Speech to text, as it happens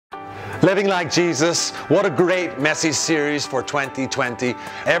Living Like Jesus, what a great message series for 2020.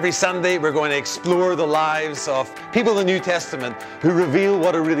 Every Sunday we're going to explore the lives of people in the New Testament who reveal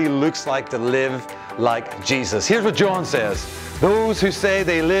what it really looks like to live like Jesus. Here's what John says: those who say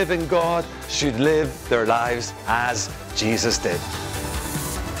they live in God should live their lives as Jesus did.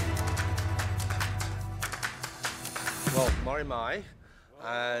 Well, Mari Mai,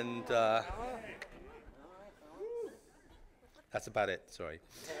 and that's about it, sorry.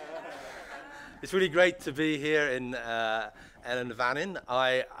 It's really great to be here in Elanavanin.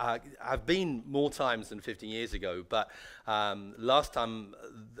 I've been more times than 15 years ago, but last time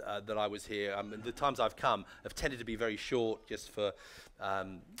that I was here, the times I've come have tended to be very short just for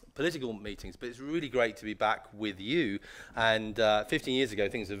political meetings, but it's really great to be back with you. And 15 years ago,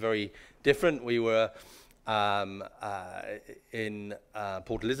 things were very different. We were in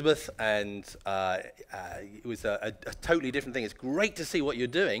Port Elizabeth, and it was a totally different thing. It's great to see what you're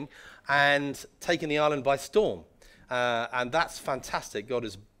doing and taking the island by storm, and that's fantastic. God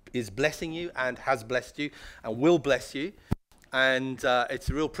is blessing you and has blessed you and will bless you, and it's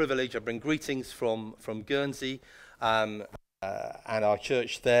a real privilege. I bring greetings from Guernsey and our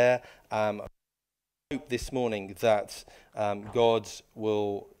church there. I hope this morning that God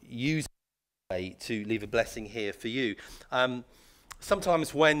will use to leave a blessing here for you.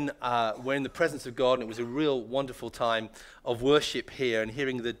 Sometimes when we're in the presence of God, and it was a real wonderful time of worship here and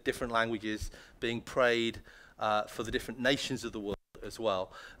hearing the different languages being prayed for the different nations of the world as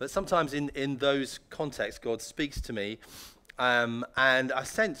well. But sometimes in those contexts, God speaks to me, and I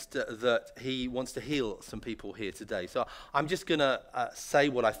sensed that he wants to heal some people here today. So I'm just going to say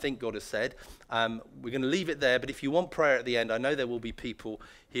what I think God has said. We're going to leave it there, but if you want prayer at the end, I know there will be people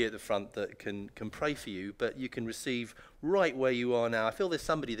here at the front that can pray for you, but you can receive right where you are now. I feel there's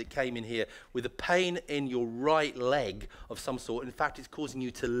somebody that came in here with a pain in your right leg of some sort. In fact, it's causing you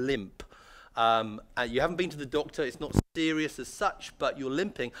to limp. You haven't been to the doctor, it's not serious as such, but you're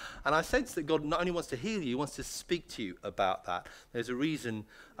limping. And I sense that God not only wants to heal you, he wants to speak to you about that. There's a reason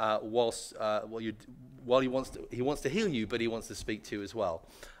while he wants to heal you, but he wants to speak to you as well.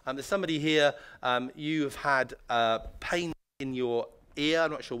 There's somebody here, you have had pain in your ear,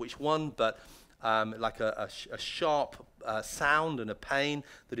 I'm not sure which one, but like a sharp sound and a pain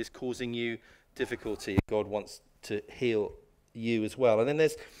that is causing you difficulty. God wants to heal you as well. And then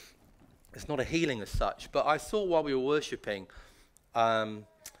it's not a healing as such, but I saw while we were worshipping, it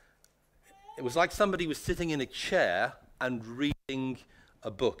was like somebody was sitting in a chair and reading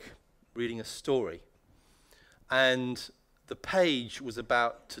a book, reading a story. And the page was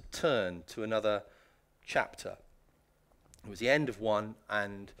about to turn to another chapter. It was the end of one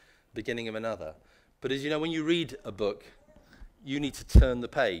and beginning of another. But as you know, when you read a book, you need to turn the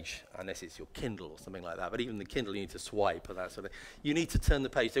page, unless it's your Kindle or something like that. But even the Kindle, you need to swipe and that sort of thing. You need to turn the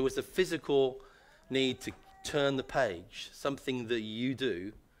page. There was a physical need to turn the page, something that you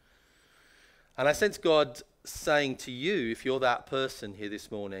do. And I sense God saying to you, if you're that person here this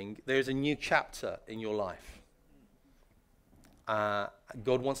morning, there's a new chapter in your life.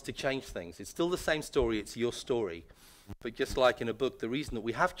 God wants to change things. It's still the same story. It's your story. But just like in a book, the reason that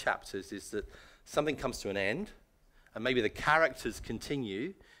we have chapters is that something comes to an end, and maybe the characters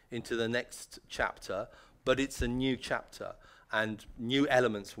continue into the next chapter, but it's a new chapter, and new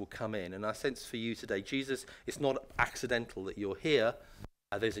elements will come in. And I sense for you today, Jesus, it's not accidental that you're here.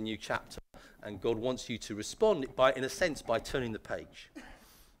 There's a new chapter, and God wants you to respond, in a sense, by turning the page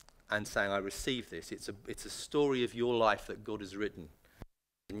and saying, I receive this. It's a story of your life that God has written,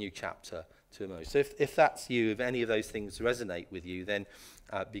 a new chapter to emerge. So if that's you, if any of those things resonate with you, then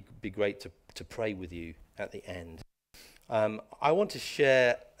be great to pray with you at the end. I want to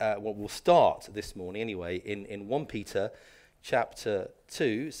share, we'll start this morning anyway, in 1 Peter chapter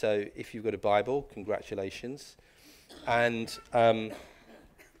 2. So if you've got a Bible, congratulations. And,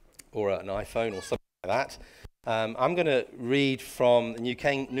 or an iPhone or something like that. I'm going to read from the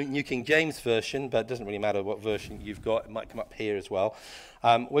New King James Version, but it doesn't really matter what version you've got. It might come up here as well.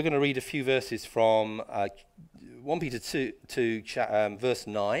 We're going to read a few verses from 1 Peter 2 verse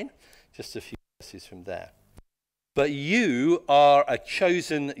 9, just a few verses from there. But you are a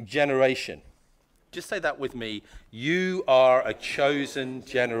chosen generation. Just say that with me. You are a chosen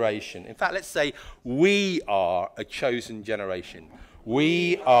generation. In fact, let's say we are a chosen generation.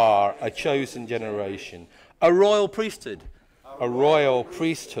 We are a chosen generation. A royal priesthood. A royal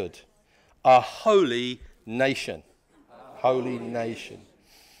priesthood. A holy nation. Holy nation.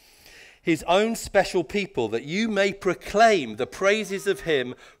 His own special people, that you may proclaim the praises of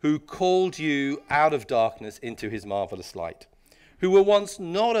him who called you out of darkness into his marvelous light, who were once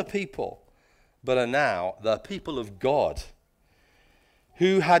not a people, but are now the people of God,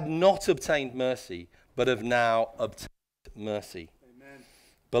 who had not obtained mercy, but have now obtained mercy. Amen.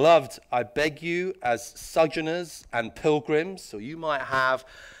 Beloved, I beg you as sojourners and pilgrims, so you might have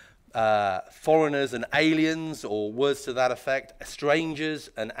foreigners and aliens, or words to that effect,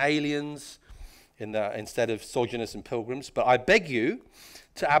 strangers and aliens instead of sojourners and pilgrims. But I beg you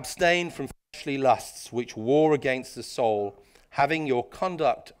to abstain from fleshly lusts which war against the soul, having your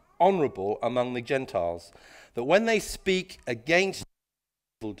conduct honorable among the Gentiles, that when they speak against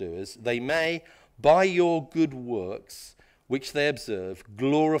evildoers, they may, by your good works which they observe,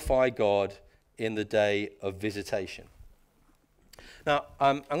 glorify God in the day of visitation. Now,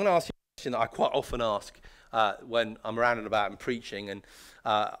 I'm going to ask you a question that I quite often ask when I'm around and about and preaching. And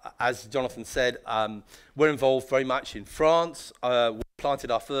as Jonathan said, we're involved very much in France. We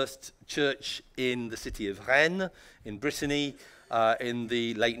planted our first church in the city of Rennes, in Brittany, in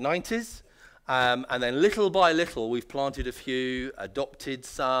the late 90s. And then little by little, we've planted a few, adopted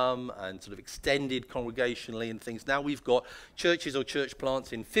some, and sort of extended congregationally and things. Now we've got churches or church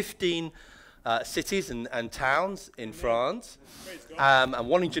plants in 15 cities and towns in France, and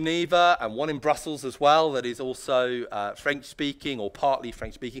one in Geneva and one in Brussels as well that is also French-speaking or partly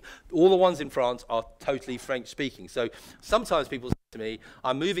French-speaking. All the ones in France are totally French-speaking. So sometimes people say to me,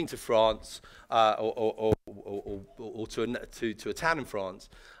 I'm moving to France or to a town in France,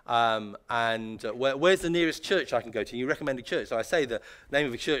 and where's the nearest church I can go to? And you recommend a church. So I say the name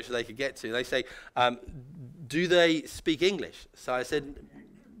of a church that they could get to. They say, do they speak English? So I said,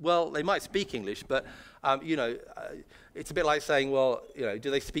 well, they might speak English, but, it's a bit like saying, well,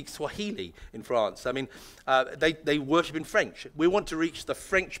 do they speak Swahili in France? I mean, they worship in French. We want to reach the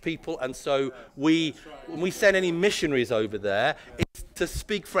French people, and so when we send any missionaries over there, it's to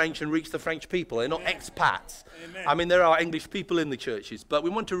speak French and reach the French people. They're not expats. Amen. I mean, there are English people in the churches, but we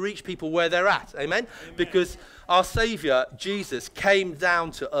want to reach people where they're at. Amen? Because our Saviour, Jesus, came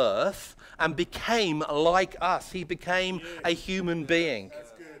down to earth and became like us. He became a human being.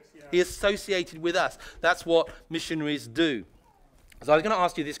 He associated with us. That's what missionaries do. So I was going to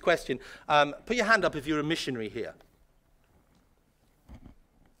ask you this question. Put your hand up if you're a missionary here.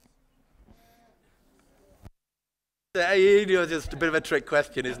 Just a bit of a trick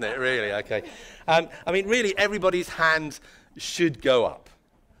question, isn't it? Really? Okay. I mean, really, everybody's hand should go up.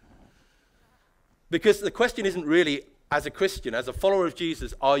 Because the question isn't really, as a Christian, as a follower of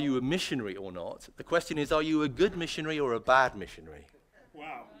Jesus, are you a missionary or not? The question is, are you a good missionary or a bad missionary?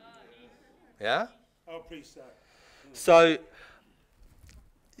 Wow. Yeah? I'll preach that. So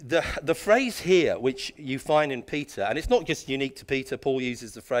the phrase here, which you find in Peter, and it's not just unique to Peter, Paul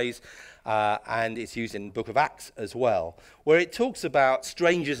uses the phrase, and it's used in the book of Acts as well, where it talks about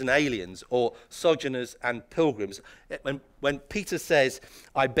strangers and aliens, or sojourners and pilgrims. When Peter says,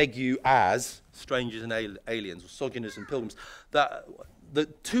 I beg you as strangers and aliens, or sojourners and pilgrims, the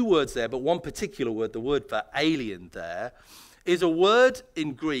two words there, but one particular word, the word for alien there, is a word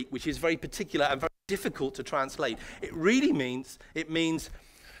in Greek which is very particular and very difficult to translate. It really means,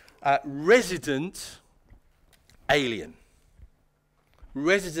 resident alien.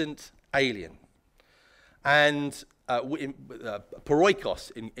 Resident alien. And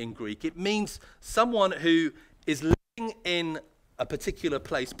paroikos in Greek, it means someone who is living in a particular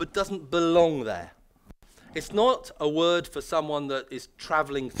place but doesn't belong there. It's not a word for someone that is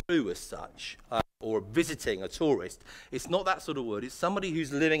traveling through as such, or visiting, a tourist. It's not that sort of word. It's somebody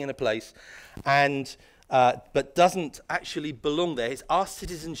who's living in a place and but doesn't actually belong there. Our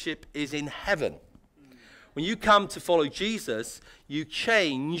citizenship is in heaven. When you come to follow Jesus, you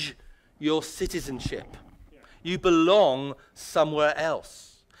change your citizenship. You belong somewhere else.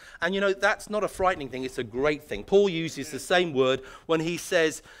 And that's not a frightening thing, it's a great thing. Paul uses the same word when he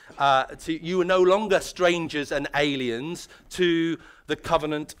says, you are no longer strangers and aliens to the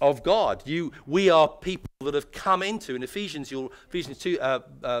covenant of God. We are people that have come into, in Ephesians 2,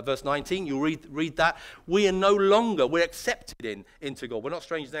 verse 19, you'll read that. We are no longer, we're accepted into God. We're not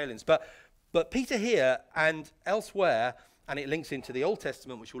strangers and aliens. But Peter here and elsewhere, and it links into the Old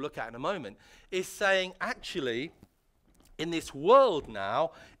Testament, which we'll look at in a moment, is saying, actually, in this world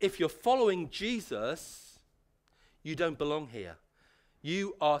now, if you're following Jesus, you don't belong here.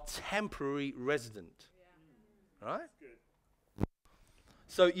 You are temporary resident. Yeah. Right?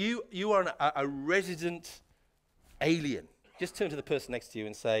 So you are a resident alien. Just turn to the person next to you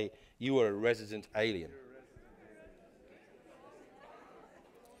and say, you are a resident alien.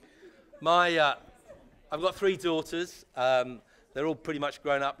 I've got 3 daughters. They're all pretty much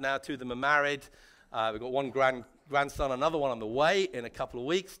grown up now. 2 of them are married. We've got one grandson, another one on the way in a couple of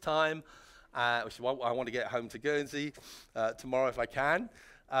weeks' time, which I want to get home to Guernsey tomorrow if I can.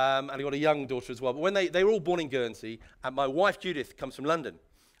 and I've got a young daughter as well. But when they were all born in Guernsey, and my wife Judith comes from London,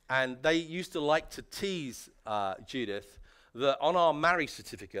 and they used to like to tease Judith that on our marriage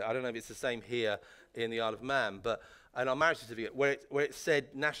certificate, I don't know if it's the same here in the Isle of Man, but in our marriage certificate, where it said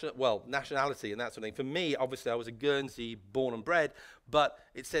nationality and that sort of thing. For me, obviously, I was a Guernsey born and bred, but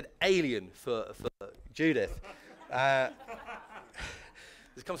it said alien for Judith.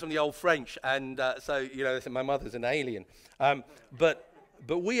 This comes from the old French, and so, you know, my mother's an alien. But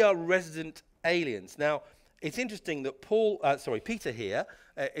we are resident aliens. Now, it's interesting that Peter here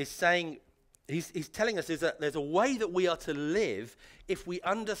is saying, he's telling us there's a way that we are to live if we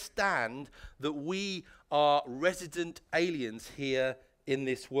understand that we are resident aliens here in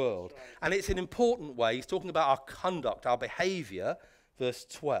this world. Right. And it's an important way. He's talking about our conduct, our behavior, verse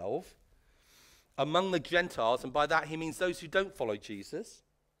 12, among the Gentiles, and by that he means those who don't follow Jesus.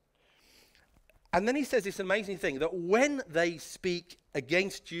 And then he says this amazing thing, that when they speak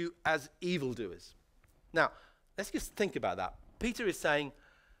against you as evildoers. Now, let's just think about that. Peter is saying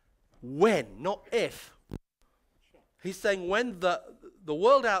when, not if. He's saying when the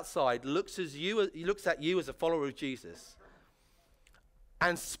world outside looks at you as a follower of Jesus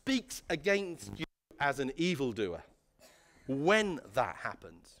and speaks against you as an evildoer, when that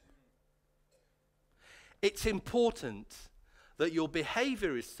happens, it's important that your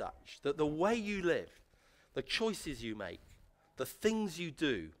behavior is such that the way you live, the choices you make, the things you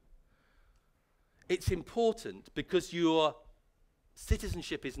do, it's important because your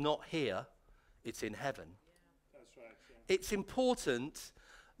citizenship is not here, it's in heaven. That's right, yeah. It's important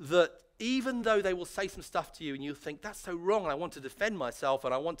that even though they will say some stuff to you and you think, that's so wrong, and I want to defend myself,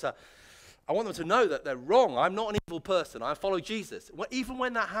 and I want them to know that they're wrong, I'm not an evil person, I follow Jesus. Even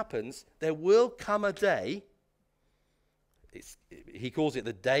when that happens, there will come a day, he calls it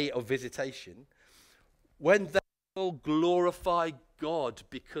the day of visitation, when they will glorify God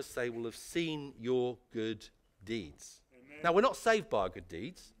because they will have seen your good deeds. Amen. Now, we're not saved by our good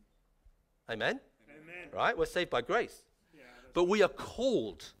deeds. Amen? Amen. Right? We're saved by grace. Yeah, but we are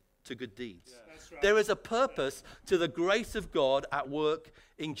called to good deeds. Yeah. That's right. There is a purpose to the grace of God at work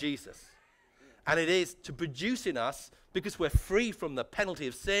in Jesus. And it is to produce in us, because we're free from the penalty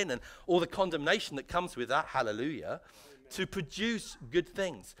of sin and all the condemnation that comes with that, hallelujah, to produce good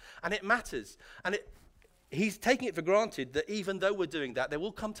things. And it matters. And he's taking it for granted that even though we're doing that, there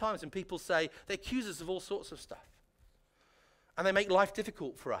will come times when people say, they accuse us of all sorts of stuff. And they make life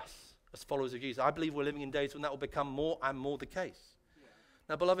difficult for us as followers of Jesus. I believe we're living in days when that will become more and more the case. Yeah.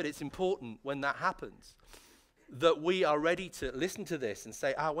 Now, beloved, it's important when that happens that we are ready to listen to this and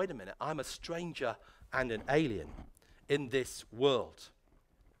say, wait a minute, I'm a stranger and an alien in this world.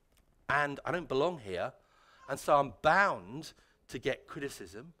 And I don't belong here. And so I'm bound to get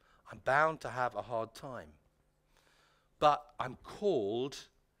criticism. I'm bound to have a hard time. But I'm called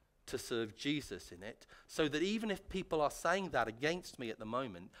to serve Jesus in it, so that even if people are saying that against me at the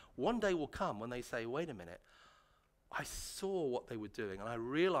moment, one day will come when they say, wait a minute, I saw what they were doing, and I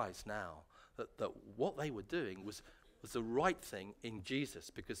realize now that what they were doing was the right thing in Jesus,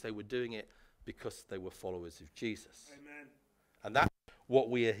 because they were doing it because they were followers of Jesus. Amen. And that's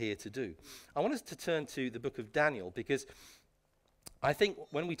what we are here to do. I want us to turn to the book of Daniel, because I think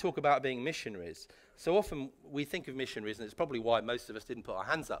when we talk about being missionaries, so often we think of missionaries, and it's probably why most of us didn't put our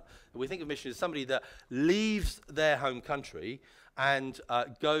hands up. We think of missionaries as somebody that leaves their home country and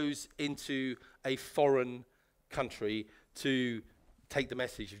goes into a foreign country to take the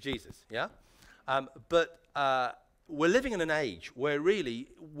message of Jesus, yeah? But we're living in an age where really,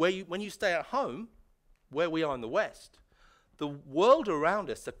 when you stay at home, where we are in the West, the world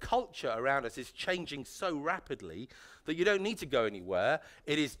around us, the culture around us is changing so rapidly that you don't need to go anywhere.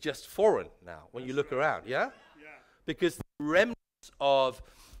 It is just foreign now when you look around, yeah? Yeah. Because the remnants of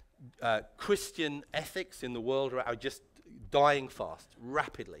Christian ethics in the world are just dying fast,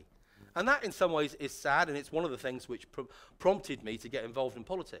 rapidly. And that in some ways is sad, and it's one of the things which prompted me to get involved in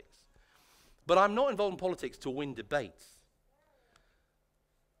politics. But I'm not involved in politics to win debates.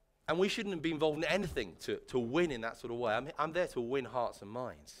 And we shouldn't be involved in anything to win in that sort of way. I'm there to win hearts and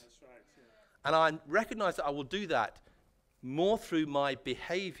minds. That's right, yeah. And I recognize that I will do that more through my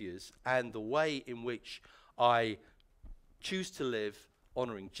behaviors and the way in which I choose to live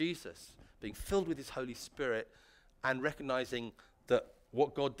honoring Jesus, being filled with his Holy Spirit, and recognizing that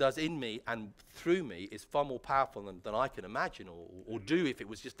what God does in me and through me is far more powerful than I can imagine or do if it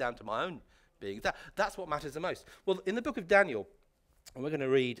was just down to my own being. That's what matters the most. Well, in the book of Daniel, and we're going to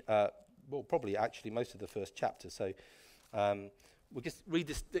read, probably actually most of the first chapter. So we'll just read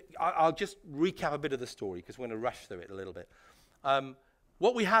this. I'll just recap a bit of the story because we're going to rush through it a little bit.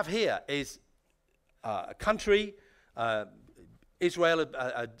 What we have here is a country Israel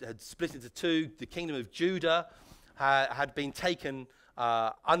had split into two. The kingdom of Judah had been taken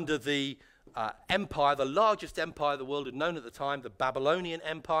under the empire, the largest empire the world had known at the time, the Babylonian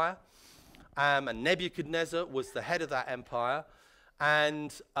Empire. And Nebuchadnezzar was the head of that empire.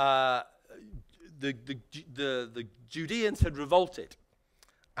 And the Judeans had revolted.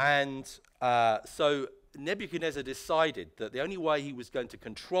 And so Nebuchadnezzar decided that the only way he was going to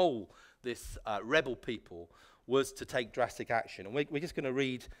control this rebel people was to take drastic action. And we're just going to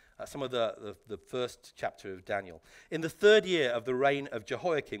read some of the first chapter of Daniel. In the 3rd year of the reign of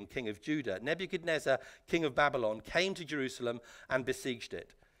Jehoiakim, king of Judah, Nebuchadnezzar, king of Babylon, came to Jerusalem and besieged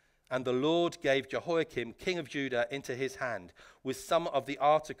it. And the Lord gave Jehoiakim, king of Judah, into his hand with some of the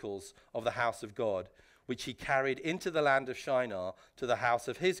articles of the house of God, which he carried into the land of Shinar to the house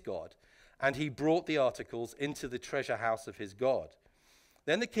of his God. And he brought the articles into the treasure house of his God.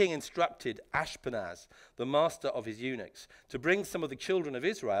 Then the king instructed Ashpenaz, the master of his eunuchs, to bring some of the children of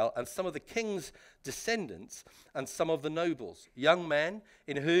Israel and some of the king's descendants and some of the nobles, young men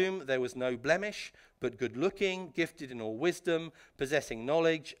in whom there was no blemish, but good-looking, gifted in all wisdom, possessing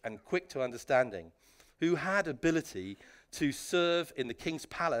knowledge and quick to understanding, who had ability to serve in the king's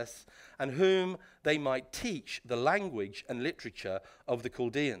palace and whom they might teach the language and literature of the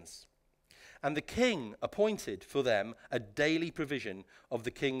Chaldeans. And the king appointed for them a daily provision of the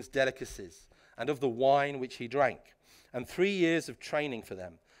king's delicacies and of the wine which he drank, and 3 years of training for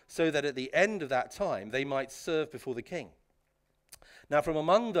them, so that at the end of that time they might serve before the king. Now from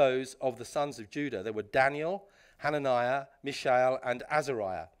among those of the sons of Judah there were Daniel, Hananiah, Mishael, and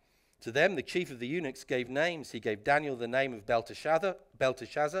Azariah. To them the chief of the eunuchs gave names. He gave Daniel the name of Belteshazzar,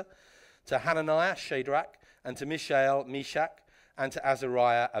 to Hananiah, Shadrach, and to Mishael, Meshach, and to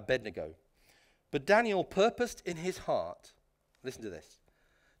Azariah, Abednego. But Daniel purposed in his heart, listen to this,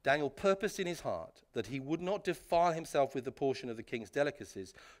 Daniel purposed in his heart that he would not defile himself with the portion of the king's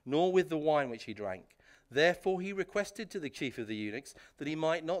delicacies, nor with the wine which he drank. Therefore he requested to the chief of the eunuchs that he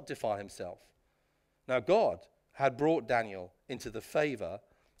might not defile himself. Now God had brought Daniel into the favor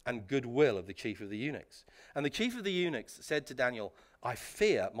and goodwill of the chief of the eunuchs. And the chief of the eunuchs said to Daniel, I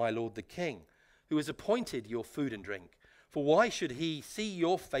fear my lord the king, who has appointed your food and drink. For why should he see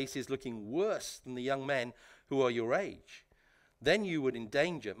your faces looking worse than the young men who are your age? Then you would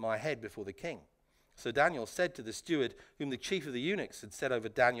endanger my head before the king. So Daniel said to the steward, whom the chief of the eunuchs had set over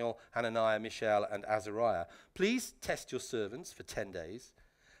Daniel, Hananiah, Mishael, and Azariah, please test your servants for 10 days,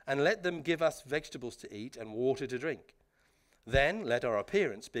 and let them give us vegetables to eat and water to drink. Then let our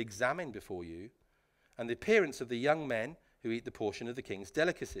appearance be examined before you, and the appearance of the young men who eat the portion of the king's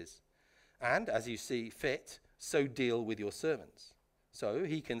delicacies. And as you see fit, so deal with your servants. So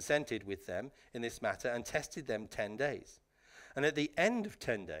he consented with them in this matter and tested them 10 days. And at the end of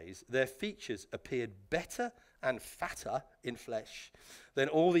 10 days, their features appeared better and fatter in flesh than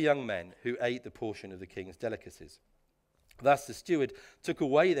all the young men who ate the portion of the king's delicacies. Thus the steward took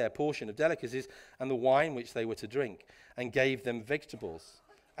away their portion of delicacies and the wine which they were to drink, and gave them vegetables.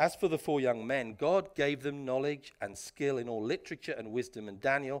 As for the 4 young men, God gave them knowledge and skill in all literature and wisdom, and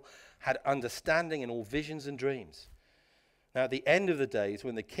Daniel had understanding in all visions and dreams. Now at the end of the days,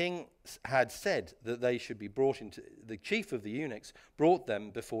 when the king had said that they should be brought into, the chief of the eunuchs brought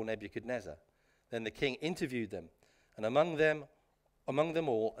them before Nebuchadnezzar. Then the king interviewed them, and among them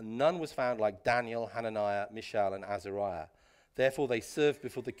all, none was found like Daniel, Hananiah, Mishael, and Azariah. Therefore they served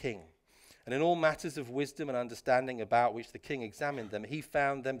before the king. And in all matters of wisdom and understanding about which the king examined them, he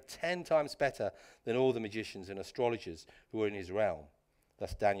found them 10 times better than all the magicians and astrologers who were in his realm.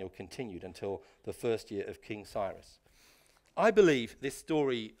 Thus Daniel continued until the 1st year of King Cyrus. I believe this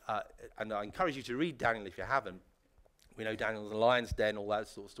story, and I encourage you to read Daniel if you haven't. We know Daniel in the lion's den, all that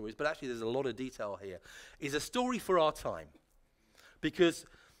sort of stories, but actually there's a lot of detail here. Is a story for our time. Because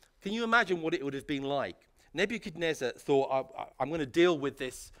can you imagine what it would have been like? Nebuchadnezzar thought, I'm going to deal with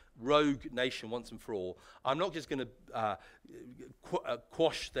this rogue nation once and for all. I'm not just going to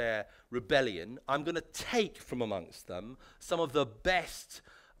quash their rebellion. I'm going to take from amongst them some of the best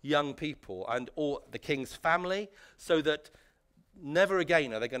young people and all the king's family, so that never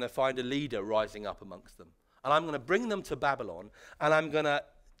again are they going to find a leader rising up amongst them. And I'm going to bring them to Babylon, and I'm going to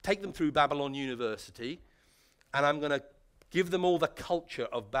take them through Babylon University, and I'm going to give them all the culture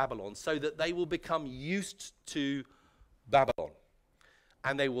of Babylon so that they will become used to Babylon.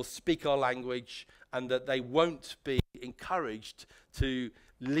 And they will speak our language, and that they won't be encouraged to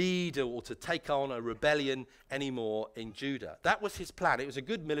lead or to take on a rebellion anymore in Judah. That was his plan. It was a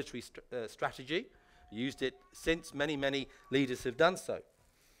good military strategy. He used it since. Many leaders have done so.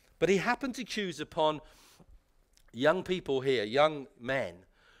 But he happened to choose upon young people here, young men,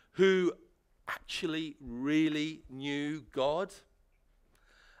 who actually really knew God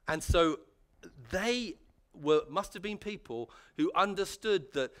And so they must have been people who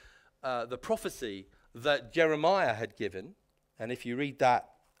understood that the prophecy that Jeremiah had given, and if you read that,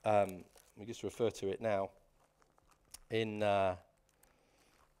 let me just refer to it now, in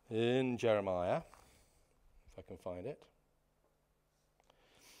Jeremiah, if I can find it.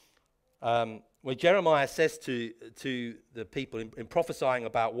 Where Jeremiah says to the people in prophesying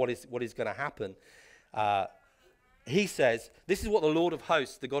about what is going to happen, he says, "This is what the Lord of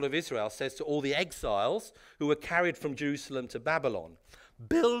hosts, the God of Israel, says to all the exiles who were carried from Jerusalem to Babylon.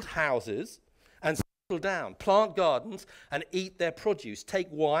 Build houses and settle down, plant gardens and eat their produce. Take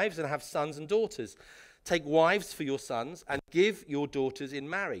wives and have sons and daughters. Take wives for your sons and give your daughters in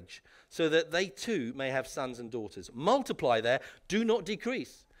marriage, so that they too may have sons and daughters. Multiply there, do not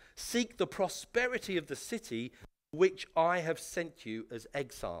decrease. Seek the prosperity of the city which I have sent you as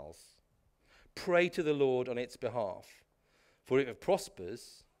exiles. Pray to the Lord on its behalf, for if it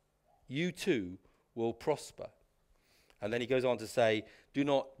prospers, you too will prosper." And then he goes on to say, "Do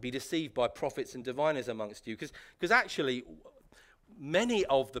not be deceived by prophets and diviners amongst you." Because actually, many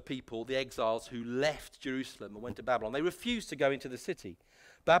of the people, the exiles who left Jerusalem and went to Babylon, they refused to go into the city.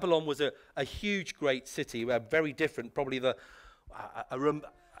 Babylon was a huge, great city, very different, probably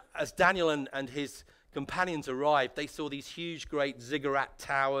as Daniel and his companions arrived, they saw these huge, great ziggurat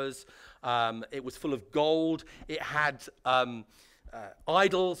towers. It was full of gold. It had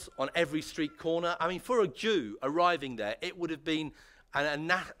idols on every street corner. I mean, for a Jew arriving there, it would have been an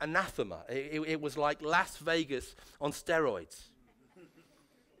anathema. It was like Las Vegas on steroids.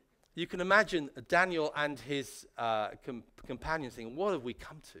 You can imagine Daniel and his companions thinking, what have we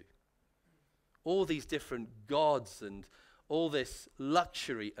come to? All these different gods and all this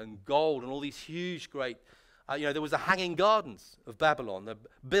luxury and gold and all these huge, great, there was the Hanging Gardens of Babylon,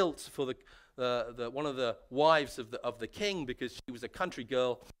 built for one of the wives of the king, because she was a country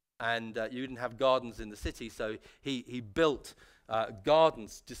girl and you didn't have gardens in the city, so he built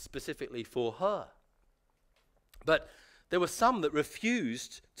gardens just specifically for her. But there were some that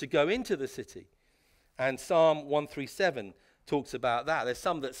refused to go into the city, and Psalm 137 talks about that. There's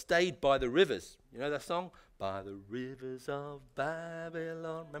some that stayed by the rivers. You know that song? By the rivers of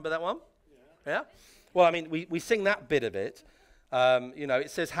Babylon. Remember that one? Yeah? Well, I mean, we sing that bit of it.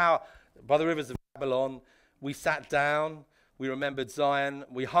 It says how by the rivers of Babylon we sat down, we remembered Zion,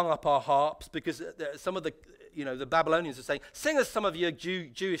 we hung up our harps, because some of the Babylonians are saying, sing us some of your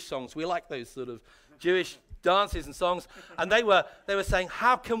Jewish songs. We like those sort of Jewish dances and songs. And they were saying,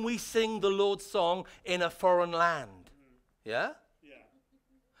 how can we sing the Lord's song in a foreign land? Yeah? Yeah.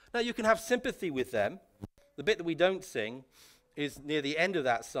 Now, you can have sympathy with them. The bit that we don't sing is near the end of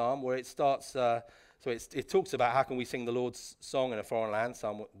that psalm, where it starts, it talks about how can we sing the Lord's song in a foreign land,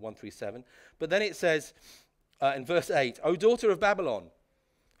 Psalm 137. But then it says in verse 8, "O daughter of Babylon,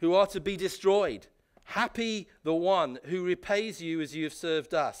 who are to be destroyed, happy the one who repays you as you have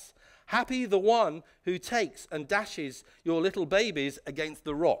served us. Happy the one who takes and dashes your little babies against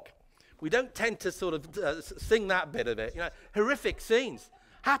the rock." We don't tend to sort of sing that bit of it. Horrific scenes.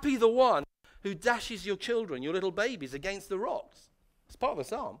 Happy the one who dashes your children, your little babies, against the rocks. It's part of the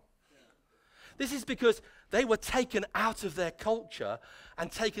psalm. Yeah. This is because they were taken out of their culture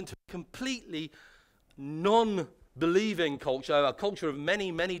and taken to a completely non-believing culture, a culture of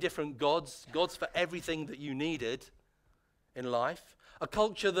many, many different gods for everything that you needed in life, a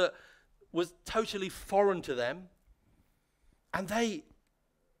culture that was totally foreign to them, and they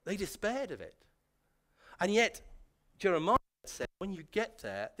despaired of it. And yet, Jeremiah said, when you get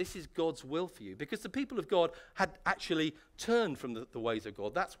there, this is God's will for you. Because the people of God had actually turned from the ways of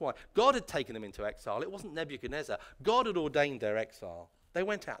God. That's why God had taken them into exile. It wasn't Nebuchadnezzar. God had ordained their exile. They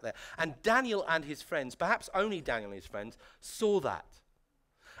went out there. And Daniel and his friends, perhaps only Daniel and his friends, saw that.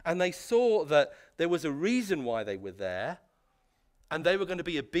 And they saw that there was a reason why they were there, and they were going to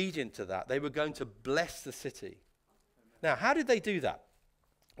be obedient to that. They were going to bless the city. Now, how did they do that?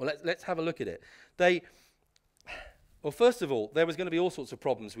 Well, let's have a look at it. Well, first of all, there was going to be all sorts of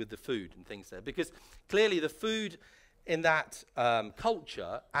problems with the food and things there, because clearly the food in that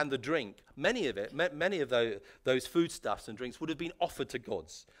culture and the drink, many of those foodstuffs and drinks would have been offered to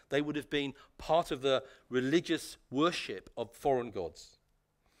gods. They would have been part of the religious worship of foreign gods.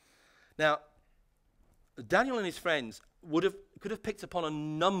 Now, Daniel and his friends could have picked upon a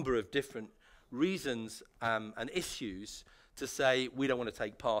number of different reasons and issues to say, we don't want to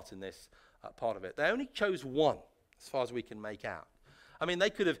take part in this part of it. They only chose one, as far as we can make out. I mean,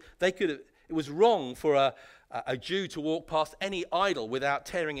 they could have, it was wrong for a Jew to walk past any idol without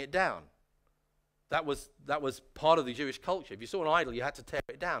tearing it down. That was part of the Jewish culture. If you saw an idol, you had to tear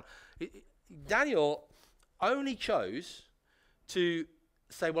it down. Daniel only chose to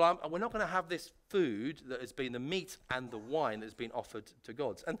say, well, we're not going to have this food that has been the meat and the wine that has been offered to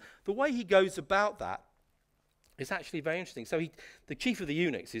gods. And the way he goes about that is actually very interesting. So the chief of the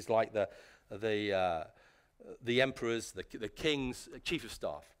eunuchs is like the emperors, the king's chief of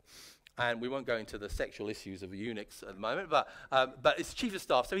staff. And we won't go into the sexual issues of the eunuchs at the moment, but it's chief of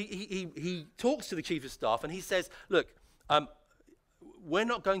staff. So he talks to the chief of staff and he says, look, we're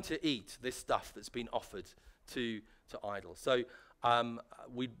not going to eat this stuff that's been offered to idols. So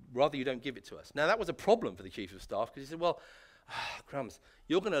we'd rather you don't give it to us. Now, that was a problem for the chief of staff because he said, well, crumbs,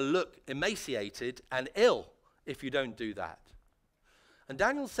 you're going to look emaciated and ill if you don't do that. And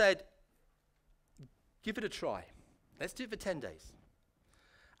Daniel said, give it a try. Let's do it for 10 days.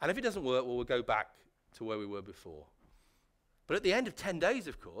 And if it doesn't work, well, we'll go back to where we were before. But at the end of 10 days,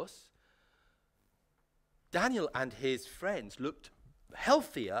 of course, Daniel and his friends looked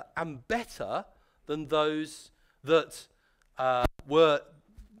healthier and better than those that were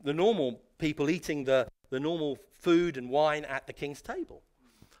the normal people eating the normal food and wine at the king's table.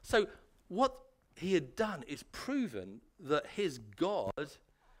 So what he had done is proven that his God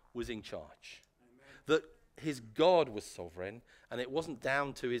was in charge. Amen. That his God was sovereign and it wasn't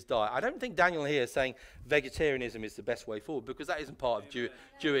down to his diet. I don't think Daniel here is saying vegetarianism is the best way forward because that isn't part of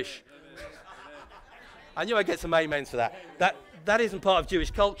Jewish. I knew I'd get some amens for that. That isn't part of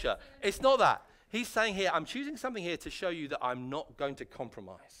Jewish culture. It's not that. He's saying here, I'm choosing something here to show you that I'm not going to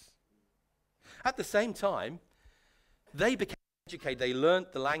compromise. At the same time, they became educated. They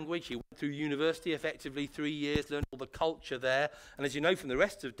learnt the language. He went through university effectively 3 years, learned all the culture there. And as you know from the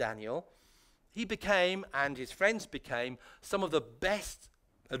rest of Daniel, he became, and his friends became, some of the best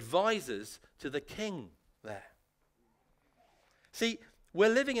advisors to the king there. See, we're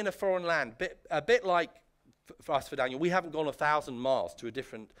living in a foreign land, a bit like for us, for Daniel. We haven't gone 1,000 miles to a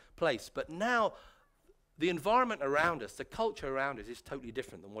different place, but now the environment around us, the culture around us is totally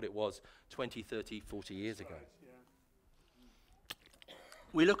different than what it was 20, 30, 40 years ago. Right, yeah.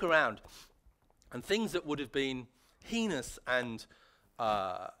 We look around, and things that would have been heinous and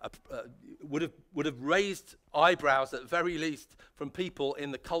would have raised eyebrows at very least from people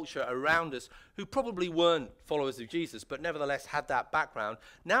in the culture around us who probably weren't followers of Jesus, but nevertheless had that background.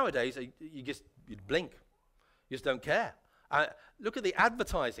 Nowadays, you'd blink. You just don't care. Look at the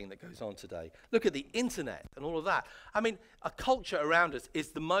advertising that goes on today. Look at the internet and all of that. I mean, a culture around us is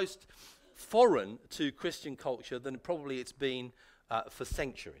the most foreign to Christian culture than probably it's been for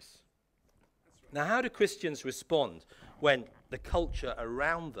centuries. Now, how do Christians respond when the culture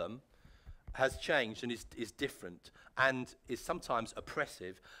around them has changed and is different and is sometimes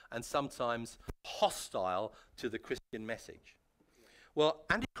oppressive and sometimes hostile to the Christian message? Well,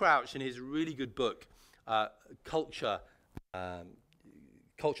 Andy Crouch, in his really good book, Culture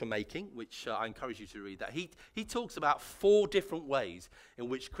Making, which I encourage you to read that, he talks about 4 different ways in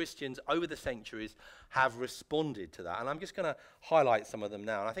which Christians over the centuries have responded to that. And I'm just going to highlight some of them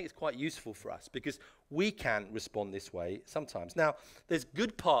now. And I think it's quite useful for us because we can respond this way sometimes. Now, there's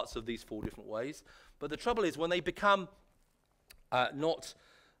good parts of these 4 different ways, but the trouble is when they become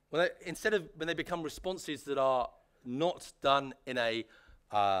when they become responses that are not done in a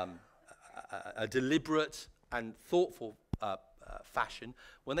deliberate and thoughtful fashion,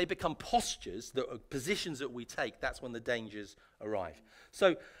 when they become postures, that are positions that we take, that's when the dangers arrive.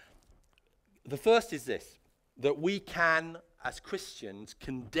 So the first is this, that we can, as Christians,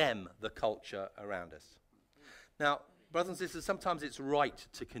 condemn the culture around us. Now, brothers and sisters, sometimes it's right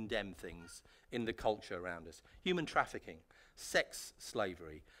to condemn things in the culture around us. Human trafficking, sex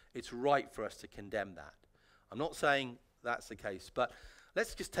slavery, it's right for us to condemn that. I'm not saying that's the case, but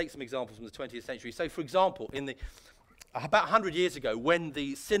let's just take some examples from the 20th century. So, for example, about 100 years ago, when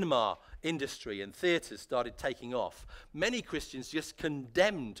the cinema industry and theatres started taking off, many Christians just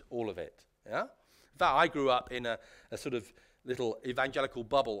condemned all of it. Yeah? In fact, I grew up in a sort of little evangelical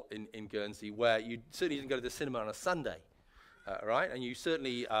bubble in Guernsey where you certainly didn't go to the cinema on a Sunday, right? And you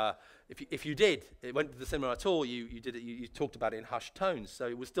certainly, if you went to the cinema at all, you talked about it in hushed tones. So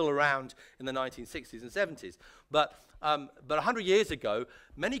it was still around in the 1960s and 70s. But 100 years ago,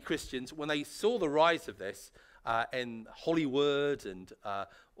 many Christians, when they saw the rise of this in Hollywood and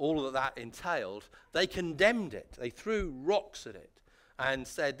all of that entailed, they condemned it. They threw rocks at it and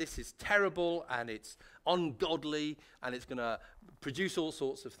said, this is terrible and it's ungodly and it's going to produce all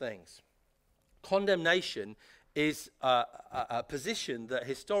sorts of things. Condemnation is a position that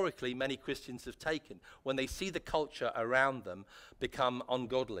historically many Christians have taken when they see the culture around them become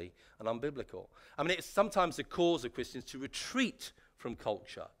ungodly and unbiblical. I mean, it's sometimes the cause of Christians to retreat from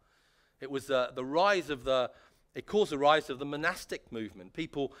culture. It was the rise of the It caused the rise of the monastic movement.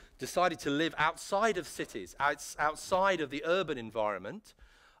 People decided to live outside of cities, outside of the urban environment,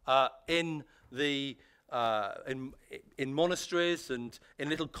 in monasteries and in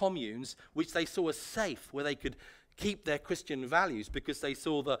little communes, which they saw as safe, where they could keep their Christian values, because they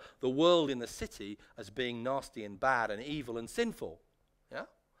saw the world in the city as being nasty and bad and evil and sinful. Yeah?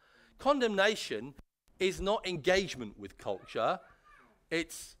 Condemnation is not engagement with culture.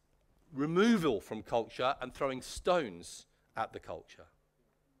 It's removal from culture and throwing stones at the culture.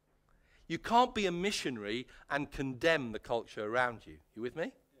 You can't be a missionary and condemn the culture around you. You with me?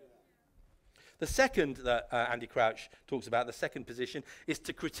 Yeah. The second that Andy Crouch talks about, the second position, is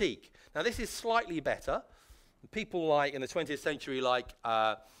to critique. Now, this is slightly better. People like in the 20th century, like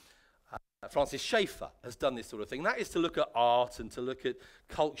Francis Schaeffer has done this sort of thing. That is to look at art and to look at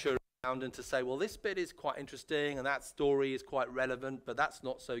culture around and to say, well, this bit is quite interesting and that story is quite relevant, but that's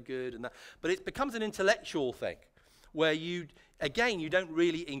not so good. But it becomes an intellectual thing where you don't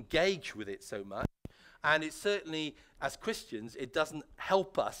really engage with it so much. And it certainly, as Christians, it doesn't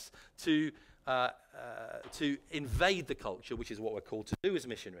help us to invade the culture, which is what we're called to do as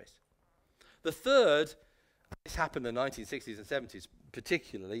missionaries. The third, this happened in the 1960s and 70s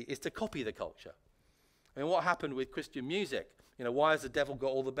particularly, is to copy the culture. I mean, what happened with Christian music? You know, why has the devil got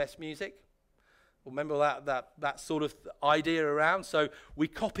all the best music? Well, remember that sort of idea around? So we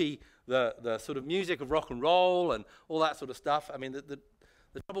copy the sort of music of rock and roll and all that sort of stuff. I mean, the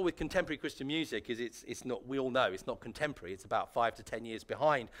trouble with contemporary Christian music is it's not, we all know, it's not contemporary. It's about 5 to 10 years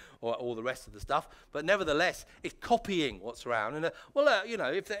behind all the rest of the stuff. But nevertheless, it's copying what's around. And, you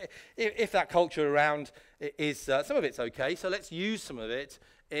know, if that culture around is, some of it's okay, so let's use some of it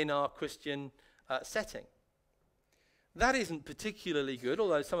in our Christian setting. That isn't particularly good,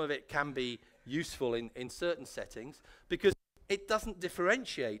 although some of it can be useful in certain settings, because it doesn't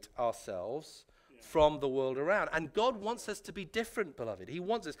differentiate ourselves from the world around. And God wants us to be different, beloved. He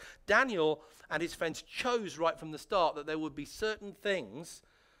wants us. Daniel and his friends chose right from the start that there would be certain things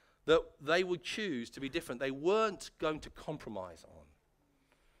that they would choose to be different. They weren't going to compromise on.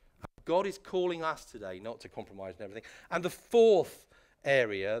 God is calling us today not to compromise on everything. And the fourth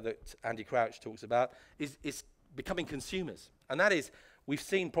area that Andy Crouch talks about is becoming consumers. And that is, we've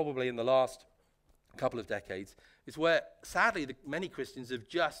seen probably in the last couple of decades, is where sadly many Christians have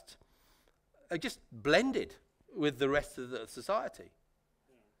just blended with the rest of the society.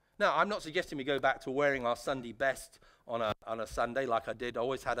 Yeah. Now, I'm not suggesting we go back to wearing our Sunday best on a Sunday like I did. I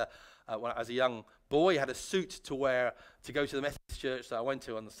always had when I was a young boy, had a suit to wear to go to the Methodist church that I went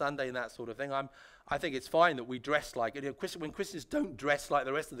to on the Sunday and that sort of thing. I think it's fine that we dress like, you know, when Christians don't dress like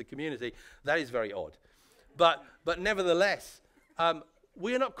the rest of the community, that is very odd. But nevertheless,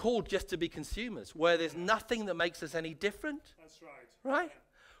 we are not called just to be consumers, where there's nothing that makes us any different. That's right. Right? Yeah.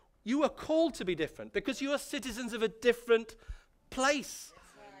 You are called to be different because you are citizens of a different place.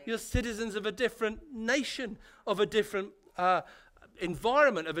 Right. You're citizens of a different nation, of a different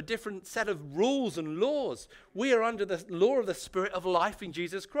environment, of a different set of rules and laws. We are under the law of the Spirit of life in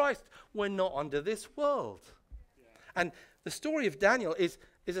Jesus Christ. We're not under this world. Yeah. And the story of Daniel is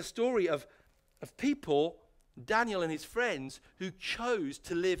a story of people, Daniel and his friends, who chose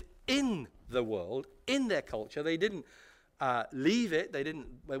to live in the world, in their culture. They didn't leave it.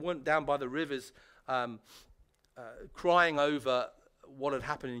 They weren't down by the rivers crying over what had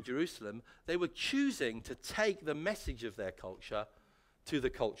happened in Jerusalem. They were choosing to take the message of their culture to the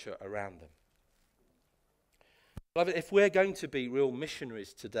culture around them. Beloved, if we're going to be real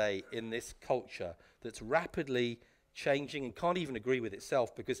missionaries today in this culture that's rapidly changing and can't even agree with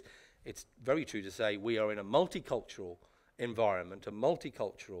itself, because it's very true to say we are in a multicultural environment, a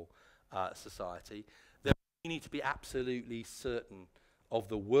multicultural society, then we need to be absolutely certain of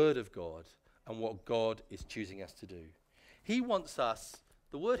the Word of God and what God is choosing us to do. He wants us,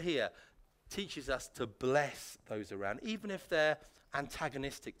 the word here teaches us to bless those around, even if they're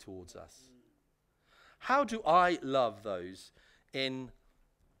antagonistic towards us. How do I love those in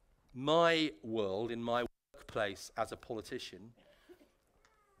my world, in my workplace as a politician?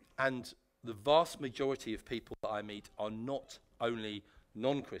 And the vast majority of people that I meet are not only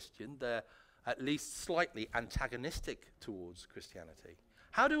non-Christian, they're at least slightly antagonistic towards Christianity.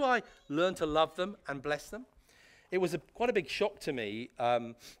 How do I learn to love them and bless them? It was quite a big shock to me.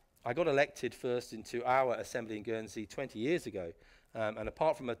 I got elected first into our assembly in Guernsey 20 years ago. And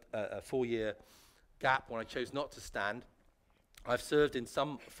apart from a 4-year gap when I chose not to stand, I've served in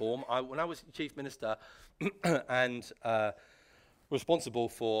some form. When I was chief minister and responsible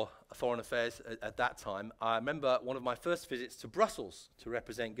for foreign affairs at that time, I remember one of my first visits to Brussels to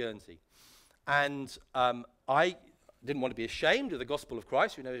represent Guernsey. And I didn't want to be ashamed of the gospel of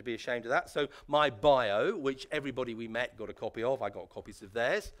Christ. We never be ashamed of that. So my bio, which everybody we met got a copy of, I got copies of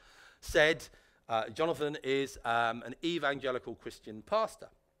theirs, said Jonathan is an evangelical Christian pastor.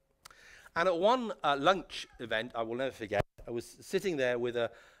 And at one lunch event, I will never forget, I was sitting there with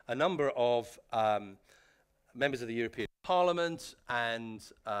a number of members of the European Parliament and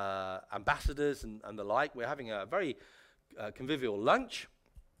ambassadors and the like. We're having a very convivial lunch.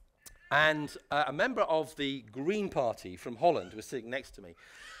 And a member of the Green Party from Holland was sitting next to me.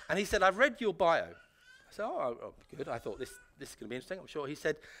 And he said, I've read your bio. I said, oh, good. I thought this is going to be interesting, I'm sure. He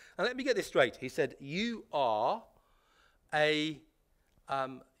said, and let me get this straight. He said, you are you're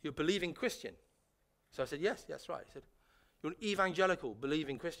a believing Christian. So I said, yes, that's right. He said, you're an evangelical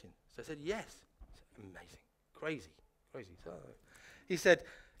believing Christian. So I said, yes. I said, amazing, crazy. So he said,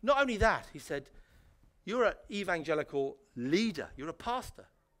 not only that, he said, you're an evangelical leader. You're a pastor.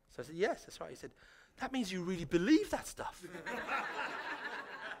 So I said, yes, that's right. He said, that means you really believe that stuff.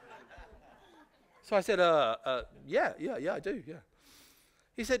 So I said, yeah, I do, yeah.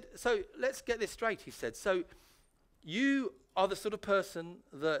 He said, so let's get this straight, he said. So you are the sort of person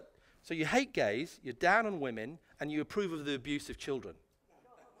that, so you hate gays, you're down on women, and you approve of the abuse of children.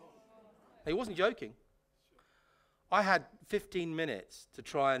 He wasn't joking. I had 15 minutes to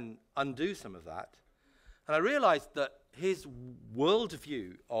try and undo some of that. And I realized that his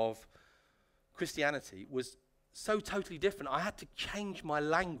worldview of Christianity was so totally different. I had to change my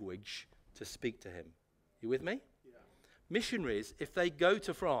language to speak to him. You with me? Yeah. Missionaries, if they go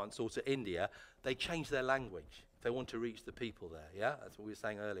to France or to India, they change their language if they want to reach the people there. Yeah, that's what we were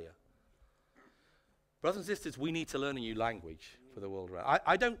saying earlier. Brothers and sisters, we need to learn a new language for the world around.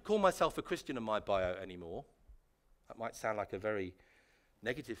 I don't call myself a Christian in my bio anymore. That might sound like a very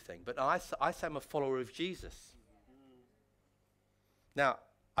negative thing, but I say I'm a follower of Jesus. Now,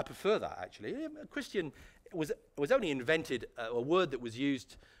 I prefer that, actually. A Christian was only invented, a word that was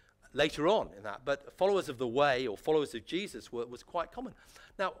used later on in that, but followers of the way or followers of Jesus was quite common.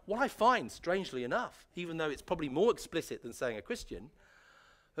 Now, what I find, strangely enough, even though it's probably more explicit than saying a Christian,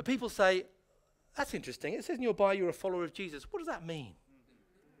 but people say, that's interesting, it says in your bio you're a follower of Jesus. What does that mean?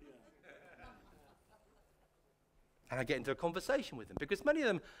 And I get into a conversation with them, because many of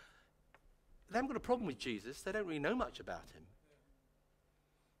them, they haven't got a problem with Jesus, they don't really know much about him.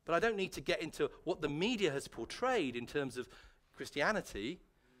 But I don't need to get into what the media has portrayed in terms of Christianity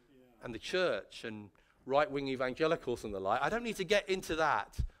and the church and right-wing evangelicals and the like. I don't need to get into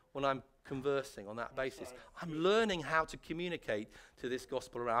that when I'm conversing on that basis. I'm learning how to communicate to this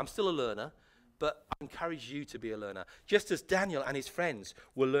gospel around. I'm still a learner, but I encourage you to be a learner, just as Daniel and his friends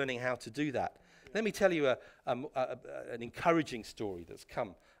were learning how to do that. Let me tell you an encouraging story that's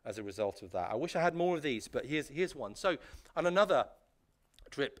come as a result of that. I wish I had more of these, but here's one. So on another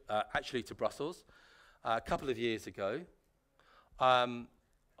trip, actually to Brussels, a couple of years ago,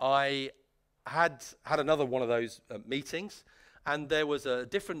 I had another one of those meetings, and there was a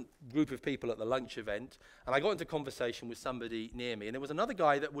different group of people at the lunch event, and I got into conversation with somebody near me, and there was another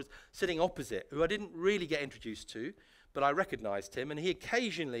guy that was sitting opposite, who I didn't really get introduced to, but I recognized him, and he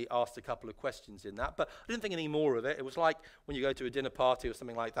occasionally asked a couple of questions in that, but I didn't think any more of it. It was like when you go to a dinner party or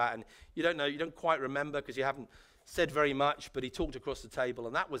something like that, and you don't quite remember because you haven't said very much, but he talked across the table,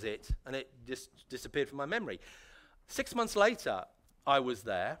 and that was it, and it just disappeared from my memory. 6 months later, I was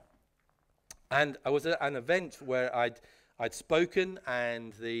there, and I was at an event where I'd spoken,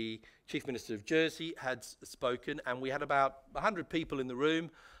 and the Chief Minister of Jersey had spoken, and we had about 100 people in the room,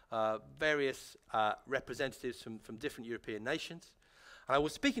 various representatives from different European nations. And I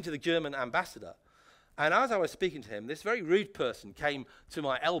was speaking to the German ambassador, and as I was speaking to him, this very rude person came to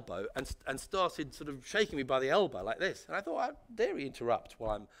my elbow and started sort of shaking me by the elbow like this. And I thought, how dare he interrupt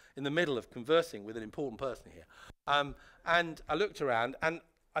while I'm in the middle of conversing with an important person here. And I looked around, and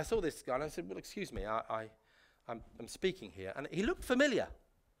I saw this guy, and I said, well, excuse me, I'm speaking here. And he looked familiar,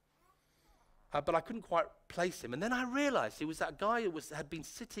 but I couldn't quite place him. And then I realized he was that guy who had been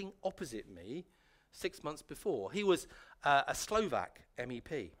sitting opposite me 6 months before. He was a Slovak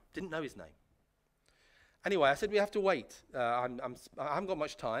MEP, didn't know his name. Anyway, I said, we have to wait. I haven't got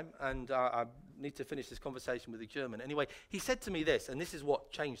much time, and I need to finish this conversation with the German. Anyway, he said to me this, and this is what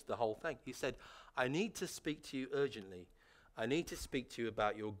changed the whole thing. He said, I need to speak to you urgently. I need to speak to you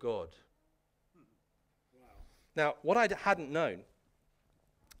about your God. Wow. Now, what I hadn't known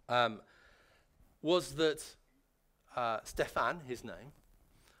was that Stefan, his name,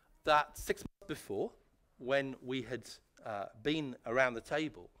 that 6 months before, when we had been around the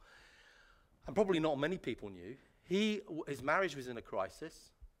table, and probably not many people knew, his marriage was in a crisis.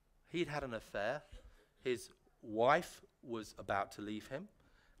 He'd had an affair. His wife was about to leave him.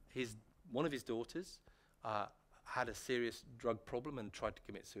 One of his daughters had a serious drug problem and tried to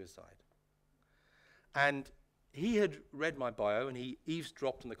commit suicide. And he had read my bio and he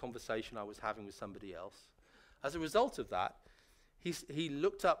eavesdropped on the conversation I was having with somebody else. As a result of that, he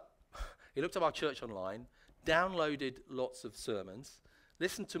looked up our church online, downloaded lots of sermons,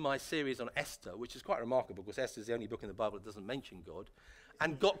 listened to my series on Esther, which is quite remarkable because Esther is the only book in the Bible that doesn't mention God,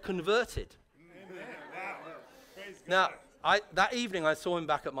 and got converted. Now, that evening I saw him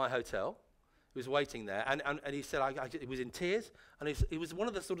back at my hotel. He was waiting there, and he said, he was in tears, and he was one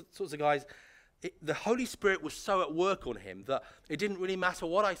of the sorts of guys, the Holy Spirit was so at work on him that it didn't really matter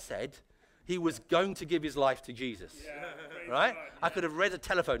what I said, he was going to give his life to Jesus, right? God, I could have read a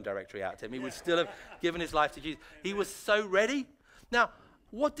telephone directory out to him. He would still have given his life to Jesus. He was so ready. Now,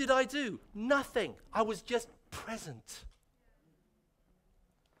 what did I do? Nothing. I was just present.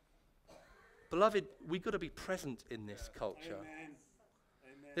 Beloved, we've got to be present in this culture. Amen.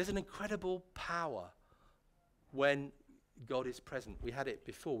 There's an incredible power when God is present. We had it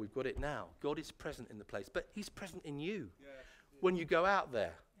before. We've got it now. God is present in the place, but he's present in you when you go out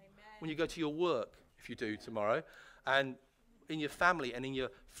there. When you go to your work, if you do tomorrow, and in your family and in your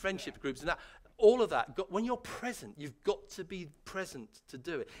friendship groups and that, all of that, when you're present, you've got to be present to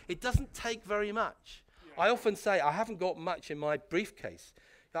do it. It doesn't take very much. I often say I haven't got much in my briefcase.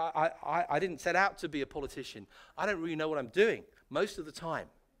 I didn't set out to be a politician. I don't really know what I'm doing most of the time.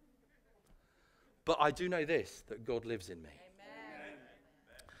 But I do know this, that God lives in me. Amen.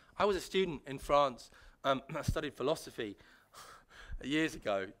 I was a student in France. I studied philosophy years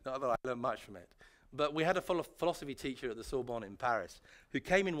ago, not that I learned much from it, but we had a philosophy teacher at the Sorbonne in Paris who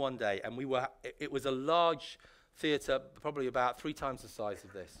came in one day, and it was a large theatre, probably about 3 times the size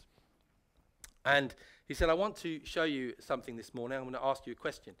of this. And he said, I want to show you something this morning. I'm going to ask you a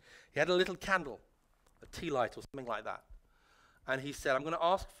question. He had a little candle, a tea light or something like that. And he said, I'm going to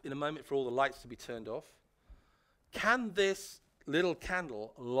ask in a moment for all the lights to be turned off. Can this little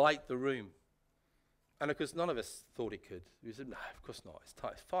candle light the room? And of course, none of us thought it could. We said, no, of course not. It's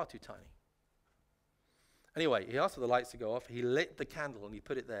far too tiny. Anyway, he asked for the lights to go off. He lit the candle and he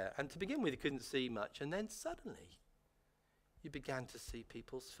put it there. And to begin with, he couldn't see much. And then suddenly, you began to see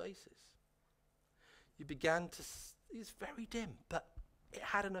people's faces. You began to it was very dim, but it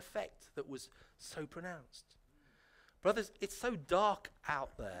had an effect that was so pronounced. Brothers, it's so dark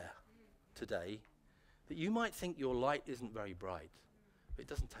out there today that you might think your light isn't very bright. It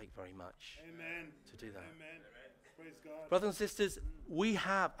doesn't take very much to do that. Amen. Praise God. Brothers and sisters, we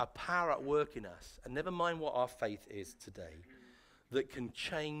have a power at work in us, and never mind what our faith is today, that can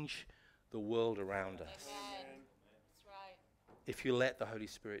change the world around us. Amen. That's right. If you let the Holy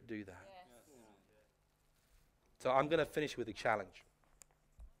Spirit do that. Yes. So I'm going to finish with a challenge.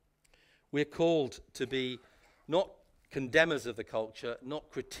 We're called to be not condemners of the culture, not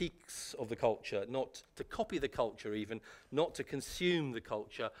critiques of the culture, not to copy the culture even, not to consume the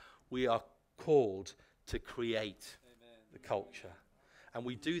culture. We are called to create the culture. And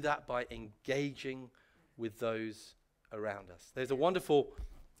we do that by engaging with those around us. There's a wonderful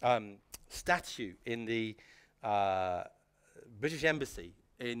statue in the British Embassy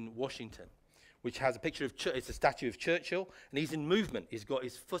in Washington, which has a picture of, it's a statue of Churchill, and he's in movement. He's got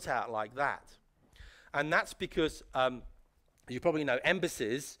his foot out like that. And that's because, you probably know,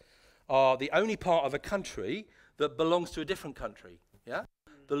 embassies are the only part of a country that belongs to a different country. Yeah?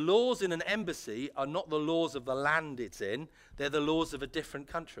 The laws in an embassy are not the laws of the land it's in. They're the laws of a different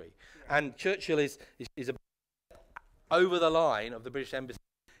country. And Churchill is over the line of the British Embassy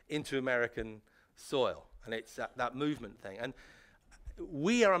into American soil. And it's that movement thing. And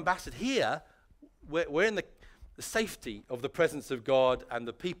we are ambassadors here. We're in the safety of the presence of God and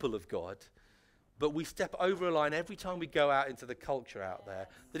the people of God. But we step over a line every time we go out into the culture out there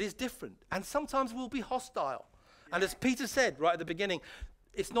that is different. And sometimes we'll be hostile. Yeah. And as Peter said right at the beginning,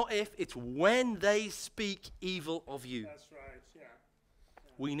 it's not if, it's when they speak evil of you. That's right, yeah.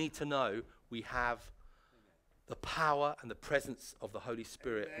 We need to know we have the power and the presence of the Holy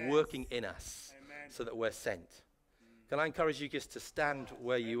Spirit working in us so that we're sent. Can I encourage you just to stand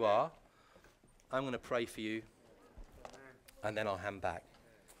where you are? I'm going to pray for you, and then I'll hand back.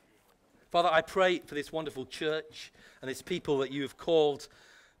 Father, I pray for this wonderful church and its people that you have called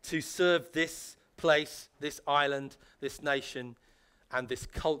to serve this place, this island, this nation, and this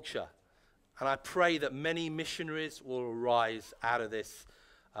culture. And I pray that many missionaries will arise out of this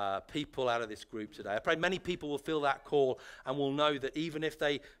people, out of this group today. I pray many people will feel that call and will know that even if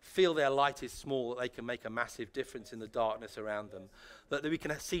they feel their light is small, that they can make a massive difference in the darkness around them. That we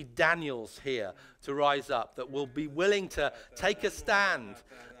can see Daniels here to rise up, that will be willing to take a stand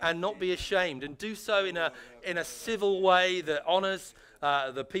and not be ashamed, and do so in a civil way that honors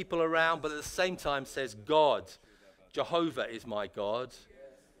the people around, but at the same time says, God, Jehovah is my God.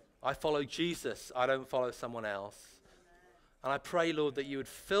 I follow Jesus. I don't follow someone else. And I pray, Lord, that you would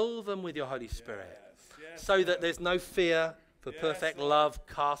fill them with your Holy Spirit so that there's no fear, for perfect love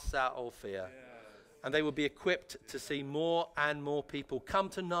casts out all fear. And they will be equipped to see more and more people come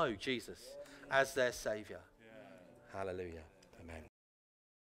to know Jesus as their Savior. Hallelujah. Amen.